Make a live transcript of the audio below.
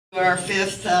Our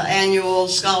fifth annual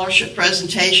scholarship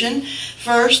presentation.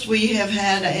 First, we have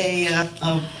had a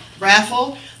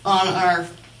raffle on our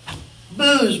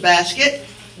booze basket,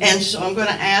 and so I'm going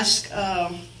to ask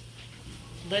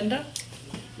Linda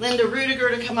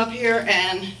Rudiger to come up here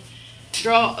and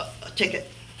draw a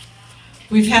ticket.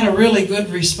 We've had a really good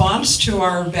response to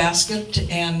our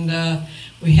basket, and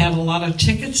we had a lot of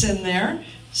tickets in there.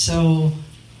 So,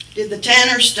 did the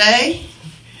Tanner stay?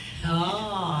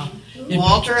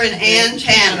 Walter and Ann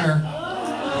Tanner.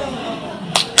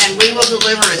 And we will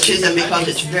deliver it to them because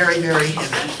it's very, very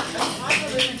heavy.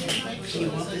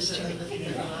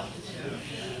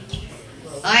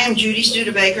 I am Judy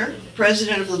Studebaker,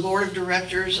 President of the Board of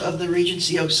Directors of the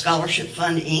Regency Oaks Scholarship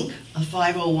Fund, Inc., a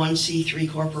 501c3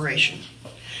 corporation.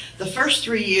 The first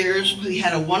 3 years, we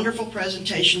had a wonderful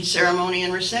presentation, ceremony,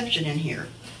 and reception in here.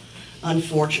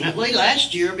 Unfortunately,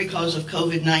 last year, because of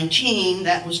COVID-19,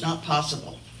 that was not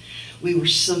possible. We were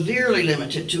severely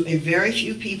limited to a very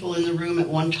few people in the room at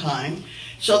one time,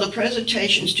 so the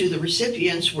presentations to the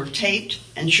recipients were taped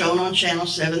and shown on Channel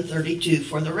 732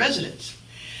 for the residents.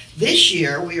 This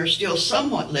year, we are still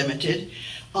somewhat limited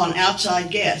on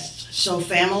outside guests, so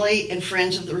family and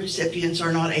friends of the recipients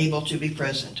are not able to be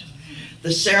present.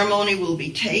 The ceremony will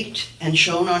be taped and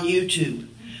shown on YouTube.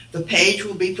 The page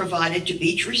will be provided to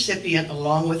each recipient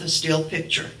along with a still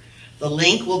picture. The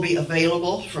link will be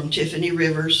available from Tiffany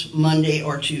Rivers Monday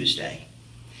or Tuesday.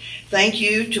 Thank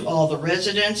you to all the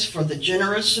residents for the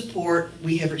generous support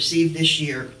we have received this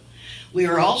year. We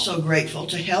are also grateful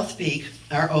to HealthPeak,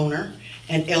 our owner,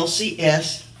 and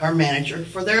LCS, our manager,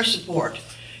 for their support.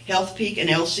 HealthPeak and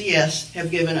LCS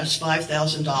have given us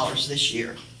 $5,000 this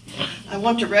year. I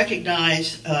want to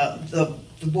recognize the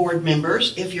board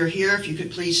members. If you're here, if you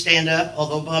could please stand up,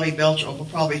 although Bobby Belcher will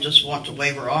probably just want to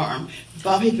wave her arm.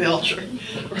 Bobby Belcher,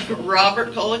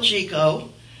 Robert Colachico,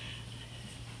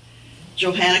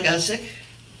 Johanna Gussick,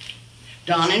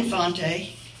 Don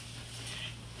Infante.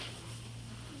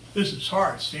 This is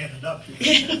hard standing up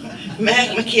here.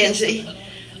 Matt McKenzie,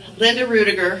 Linda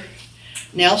Rudiger,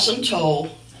 Nelson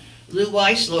Toll, Lou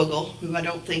Weisslogel, who I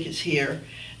don't think is here,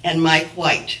 and Mike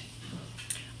White.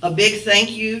 A big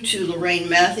thank you to Lorraine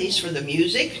Matthews for the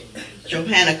music,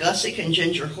 Johanna Gussick and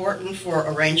Ginger Horton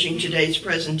for arranging today's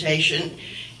presentation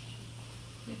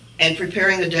and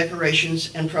preparing the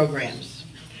decorations and programs.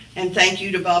 And thank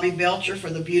you to Bobby Belcher for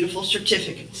the beautiful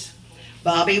certificates.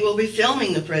 Bobby will be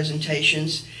filming the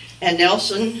presentations, and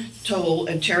Nelson Toll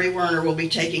and Terry Werner will be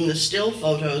taking the still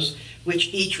photos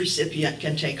which each recipient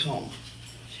can take home.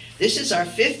 This is our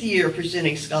 5th year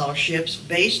presenting scholarships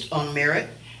based on merit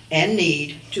and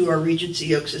need to our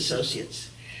Regency Oaks associates.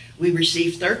 We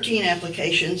received 13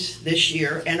 applications this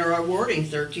year and are awarding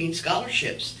 13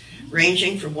 scholarships,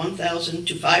 ranging from $1,000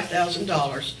 to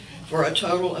 $5,000 for a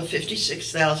total of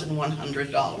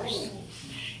 $56,100.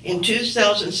 In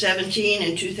 2017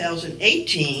 and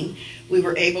 2018, we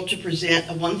were able to present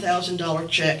a $1,000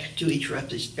 check to each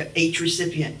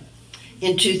recipient.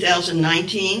 In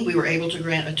 2019, we were able to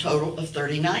grant a total of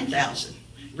 $39,000,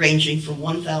 ranging from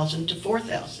 $1,000 to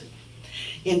 $4,000.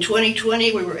 In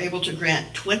 2020, we were able to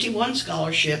grant 21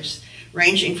 scholarships,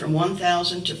 ranging from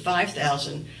 $1,000 to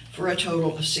 $5,000 for a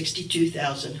total of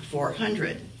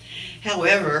 $62,400.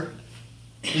 However,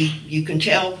 you can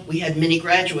tell we had many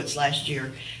graduates last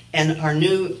year, and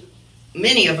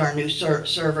many of our new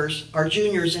servers are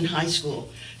juniors in high school.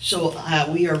 So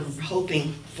we are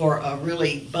hoping for a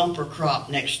really bumper crop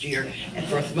next year and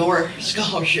for more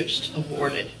scholarships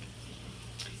awarded.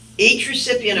 Each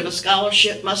recipient of a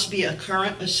scholarship must be a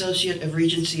current associate of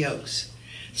Regency Oaks.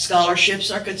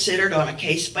 Scholarships are considered on a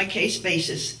case-by-case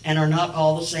basis and are not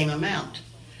all the same amount.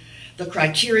 The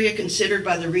criteria considered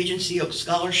by the Regency Oaks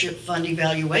Scholarship Fund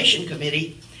Evaluation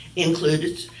Committee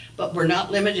included, but were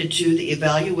not limited to, the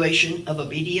evaluation of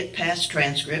immediate past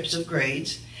transcripts of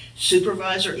grades,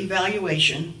 supervisor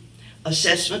evaluation,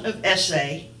 assessment of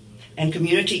essay and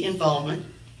community involvement,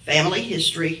 family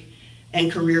history,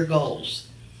 and career goals,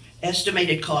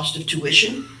 estimated cost of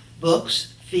tuition,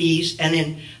 books, fees, and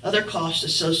in other costs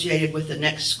associated with the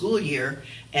next school year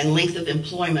and length of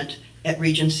employment at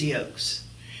Regency Oaks.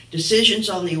 Decisions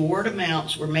on the award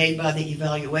amounts were made by the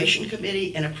evaluation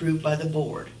committee and approved by the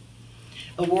board.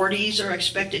 Awardees are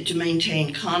expected to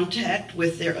maintain contact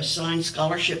with their assigned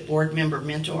scholarship board member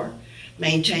mentor,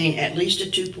 maintain at least a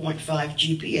 2.5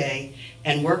 GPA,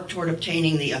 and work toward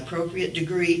obtaining the appropriate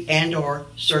degree and/or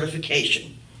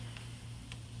certification.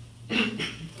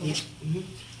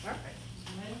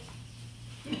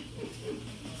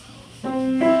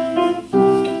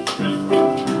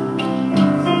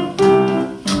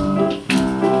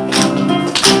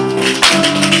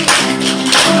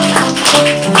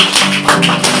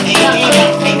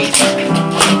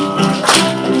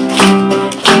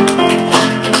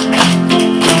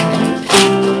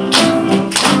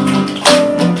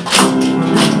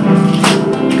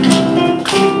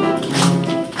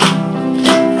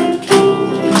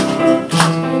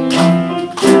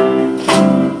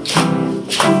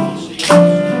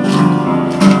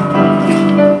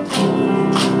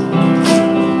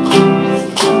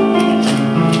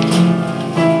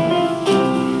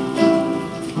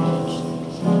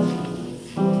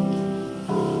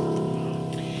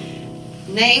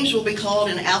 Names will be called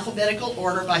in alphabetical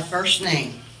order by first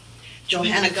name.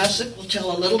 Johanna Gussick will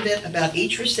tell a little bit about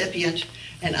each recipient,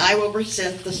 and I will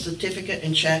present the certificate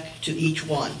and check to each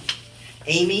one.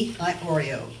 Amy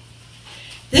Iorio.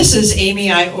 This is Amy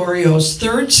Iorio's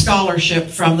third scholarship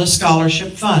from the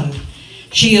Scholarship Fund.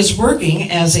 She is working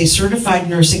as a certified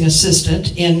nursing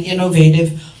assistant in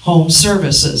Innovative Home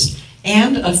Services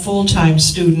and a full-time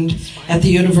student at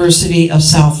the University of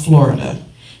South Florida.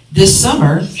 This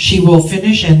summer, she will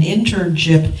finish an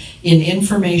internship in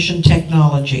information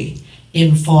technology.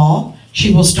 In fall,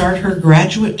 she will start her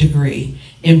graduate degree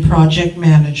in project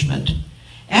management,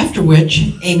 after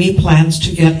which Amy plans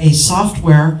to get a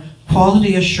software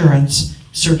quality assurance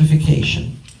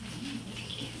certification.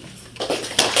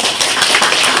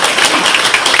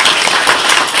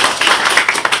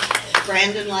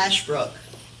 Brandon Lashbrook.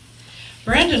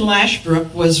 Brandon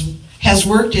Lashbrook has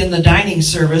worked in the dining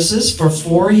services for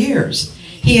 4 years.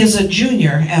 He is a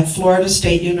junior at Florida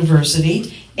State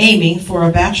University, aiming for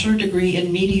a bachelor degree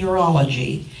in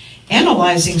meteorology.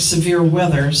 Analyzing severe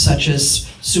weather such as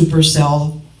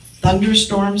supercell,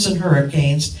 thunderstorms, and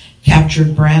hurricanes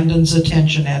captured Brandon's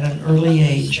attention at an early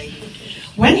age.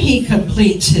 When he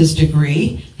completes his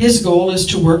degree, his goal is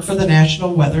to work for the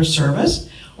National Weather Service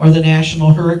or the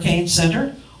National Hurricane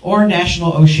Center or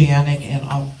National Oceanic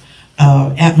and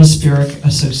Atmospheric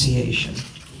Association.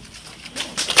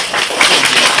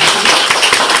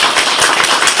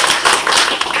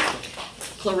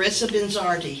 Clarissa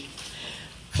Benzardi.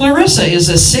 Clarissa is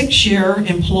a 6-year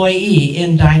employee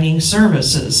in dining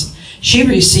services. She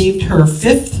received her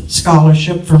 5th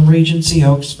scholarship from Regency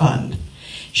Oaks Fund.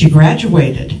 She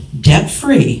graduated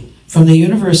debt-free from the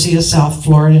University of South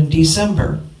Florida in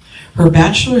December. Her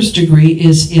bachelor's degree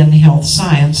is in health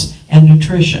science and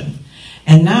nutrition.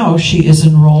 And now she is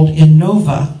enrolled in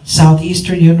NOVA,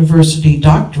 Southeastern University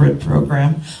Doctorate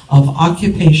Program of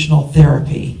Occupational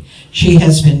Therapy. She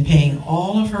has been paying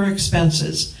all of her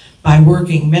expenses by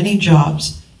working many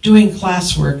jobs, doing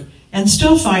classwork, and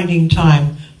still finding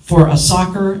time for a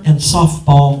soccer and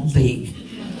softball league.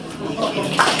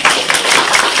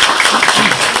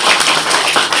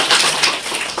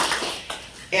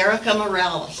 Erica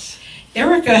Morales.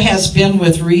 Erica has been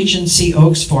with Regency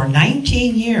Oaks for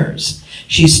 19 years.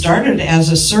 She started as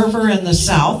a server in the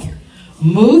South,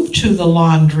 moved to the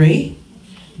laundry.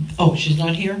 Oh, she's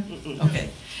not here? Okay.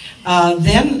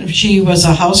 Then she was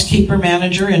a housekeeper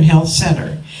manager in Health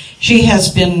Center. She has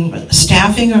been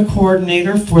staffing a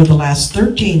coordinator for the last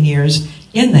 13 years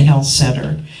in the Health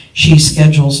Center. She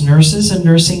schedules nurses and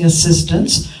nursing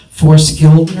assistants for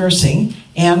skilled nursing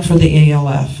and for the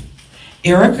ALF.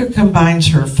 Erica combines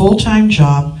her full-time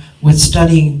job with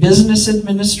studying business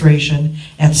administration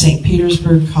at St.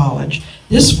 Petersburg College.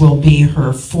 This will be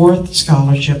her 4th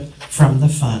scholarship from the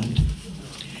fund.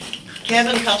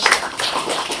 Kevin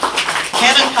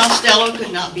Costello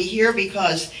could not be here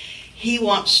because he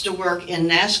wants to work in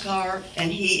NASCAR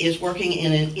and he is working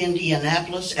in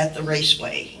Indianapolis at the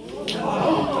Raceway.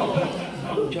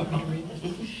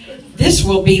 This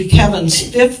will be Kevin's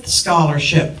 5th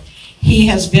scholarship. He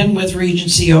has been with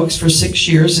Regency Oaks for 6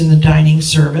 years in the dining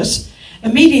service.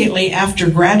 Immediately after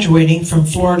graduating from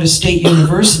Florida State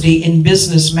University in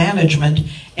business management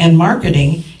and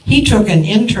marketing, he took an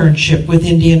internship with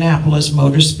Indianapolis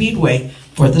Motor Speedway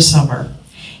for the summer.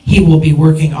 He will be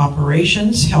working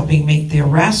operations, helping make their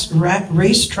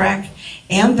racetrack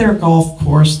and their golf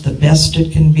course the best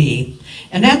it can be.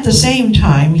 And at the same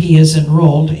time, he is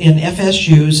enrolled in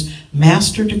FSU's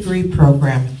Master Degree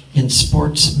Program in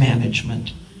Sports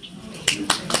Management.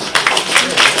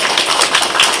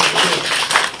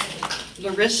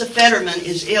 Larissa Fetterman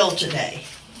is ill today.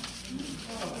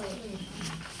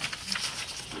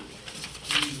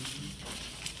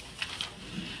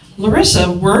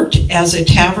 Larissa worked as a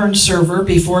tavern server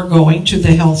before going to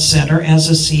the health center as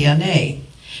a CNA.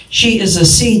 She is a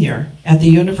senior at the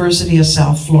University of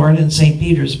South Florida in St.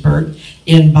 Petersburg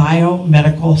in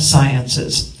biomedical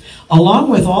sciences. Along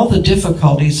with all the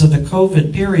difficulties of the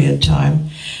COVID period time,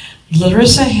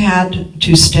 Larissa had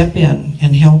to step in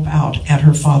and help out at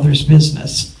her father's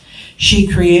business. She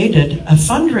created a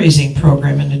fundraising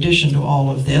program in addition to all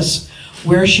of this,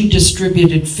 where she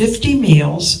distributed 50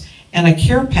 meals and a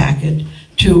care package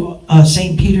to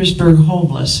St. Petersburg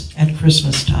homeless at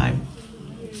Christmas time.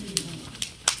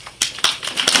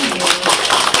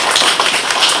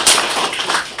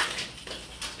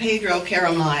 Pedro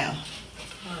Caramaya.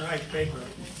 All right, Pedro.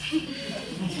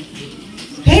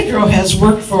 Pedro has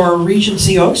worked for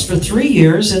Regency Oaks for 3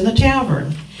 years in the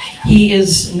tavern. He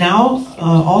is now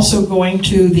also going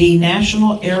to the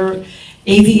National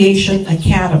Aviation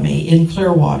Academy in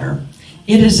Clearwater.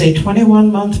 It is a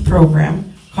 21-month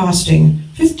program costing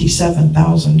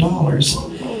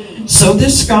 $57,000. So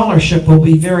this scholarship will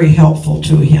be very helpful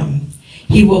to him.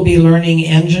 He will be learning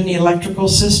engine electrical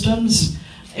systems,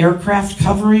 aircraft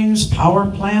coverings, power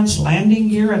plants, landing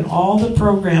gear, and all the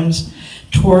programs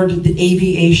toward the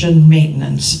aviation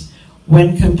maintenance.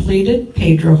 When completed,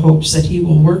 Pedro hopes that he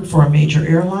will work for a major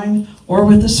airline or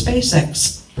with the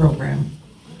SpaceX program.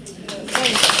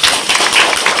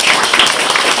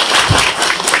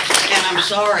 And I'm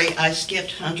sorry, I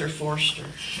skipped Hunter Forster.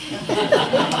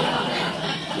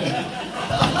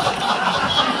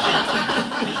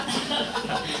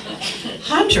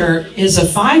 Hunter is a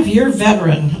 5-year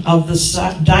veteran of the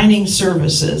dining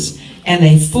services and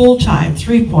a full-time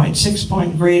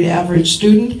 3.6-point grade average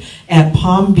student at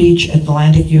Palm Beach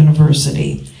Atlantic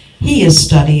University. He is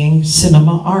studying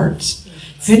cinema arts.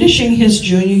 Finishing his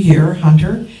junior year,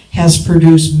 Hunter has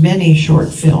produced many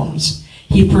short films.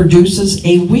 He produces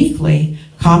a weekly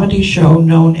comedy show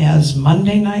known as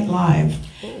Monday Night Live,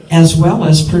 as well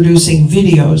as producing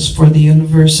videos for the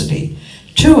university.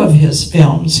 2 of his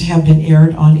films have been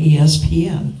aired on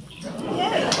ESPN.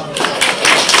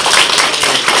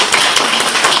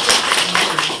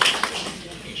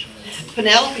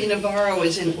 Penelope Navarro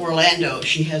is in Orlando.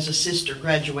 She has a sister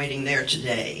graduating there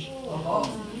today.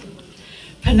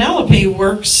 Penelope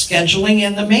works scheduling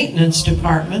in the maintenance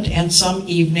department and some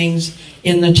evenings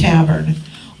in the tavern.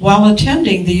 While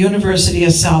attending the University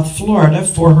of South Florida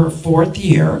for her 4th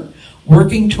year,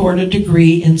 working toward a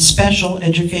degree in special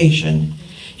education,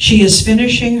 she is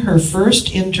finishing her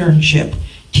first internship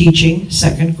teaching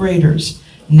 2nd graders.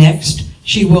 Next,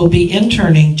 she will be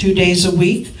interning 2 days a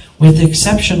week with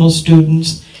exceptional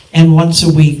students and once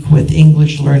a week with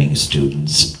English learning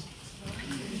students.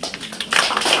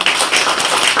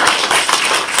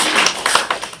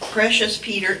 Precious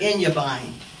Peter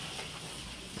Inyabine.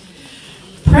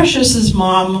 Precious's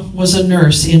mom was a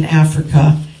nurse in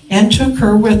Africa and took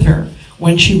her with her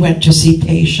when she went to see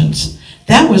patients.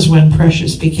 That was when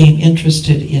Precious became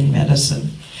interested in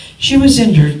medicine. She was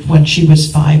injured when she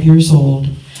was 5 years old.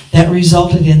 That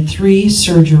resulted in 3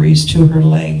 surgeries to her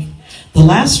leg. The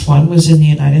last one was in the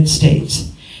United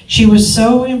States. She was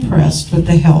so impressed with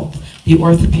the help the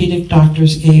orthopedic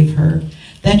doctors gave her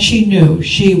that she knew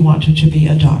she wanted to be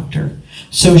a doctor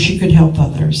so she could help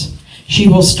others. She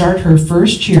will start her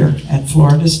first year at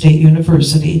Florida State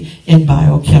University in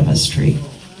biochemistry.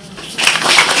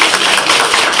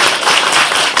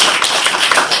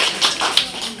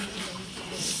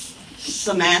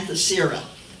 Samantha Sierra.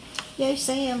 Yay,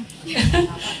 Sam.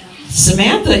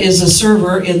 Samantha is a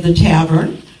server in the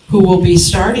tavern who will be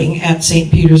starting at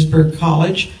St. Petersburg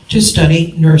College to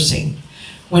study nursing.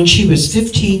 When she was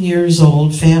 15 years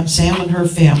old, Sam and her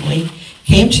family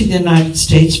came to the United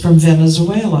States from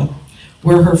Venezuela,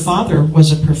 where her father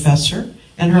was a professor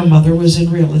and her mother was in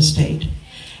real estate.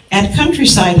 At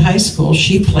Countryside High School,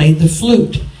 she played the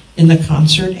flute in the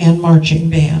concert and marching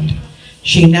band.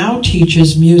 She now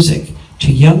teaches music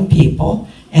to young people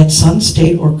at Sun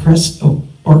State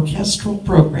Orchestral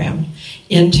Program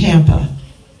in Tampa,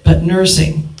 but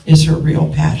nursing is her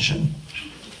real passion.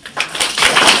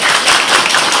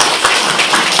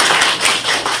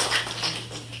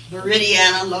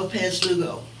 Viridiana Lopez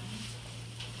Lugo.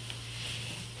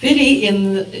 Vidi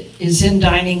is in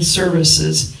dining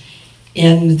services,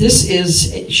 and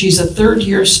she's a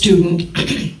 3rd-year student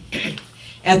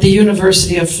at the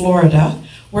University of Florida,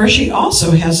 where she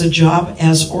also has a job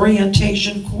as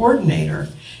orientation coordinator,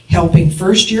 helping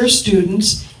first-year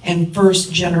students and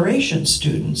first-generation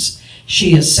students.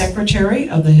 She is secretary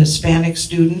of the Hispanic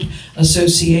Student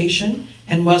Association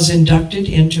and was inducted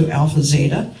into Alpha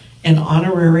Zeta, an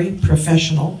honorary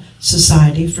professional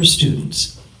society for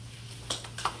students.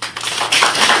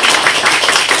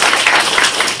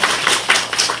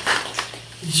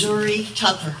 Zuri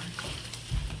Tucker.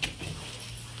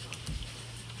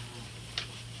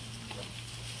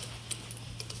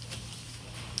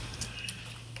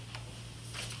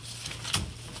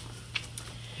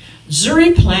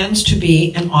 Zuri plans to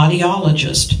be an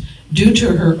audiologist due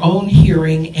to her own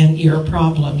hearing and ear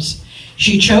problems.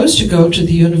 She chose to go to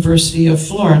the University of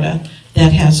Florida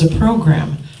that has a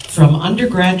program from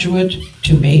undergraduate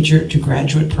to major to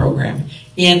graduate program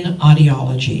in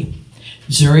audiology.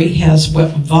 Zuri has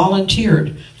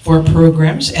volunteered for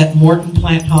programs at Morton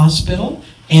Plant Hospital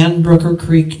and Brooker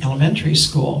Creek Elementary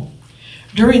School.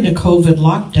 During the COVID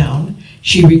lockdown,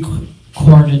 she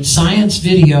recorded science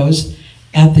videos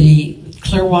at the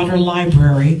Clearwater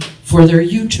Library for their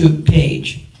YouTube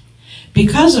page.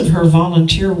 Because of her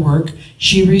volunteer work,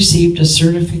 she received a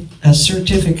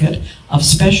certificate of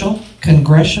special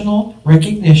congressional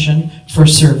recognition for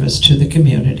service to the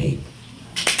community.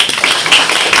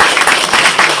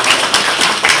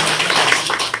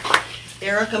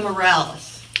 Erica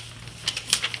Morales.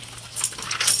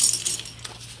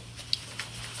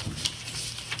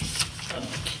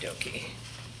 Okey-dokey.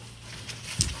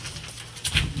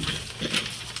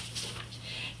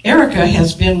 Erica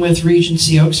has been with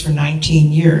Regency Oaks for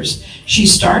 19 years. She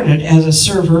started as a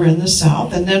server in the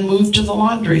South and then moved to the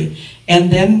laundry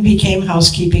and then became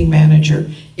housekeeping manager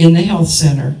in the health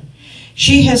center.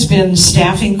 She has been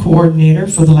staffing coordinator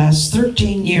for the last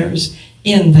 13 years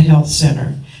in the health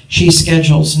center. She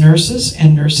schedules nurses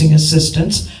and nursing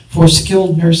assistants for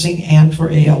skilled nursing and for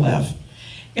ALF.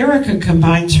 Erica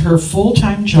combines her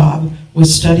full-time job with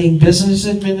studying business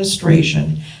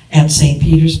administration at St.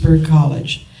 Petersburg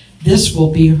College. This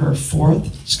will be her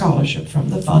 4th scholarship from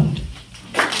the fund.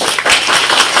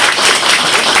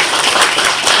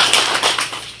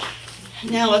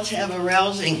 Now let's have a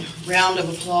rousing round of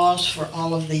applause for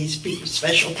all of these people,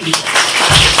 special people.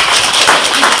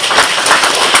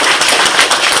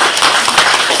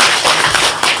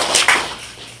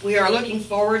 We are looking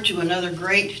forward to another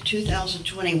great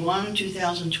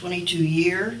 2021-2022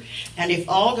 year, and if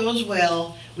all goes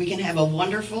well, we can have a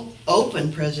wonderful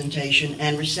open presentation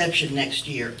and reception next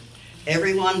year.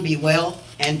 Everyone be well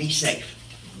and be safe.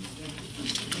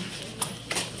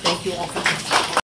 Thank you all for coming.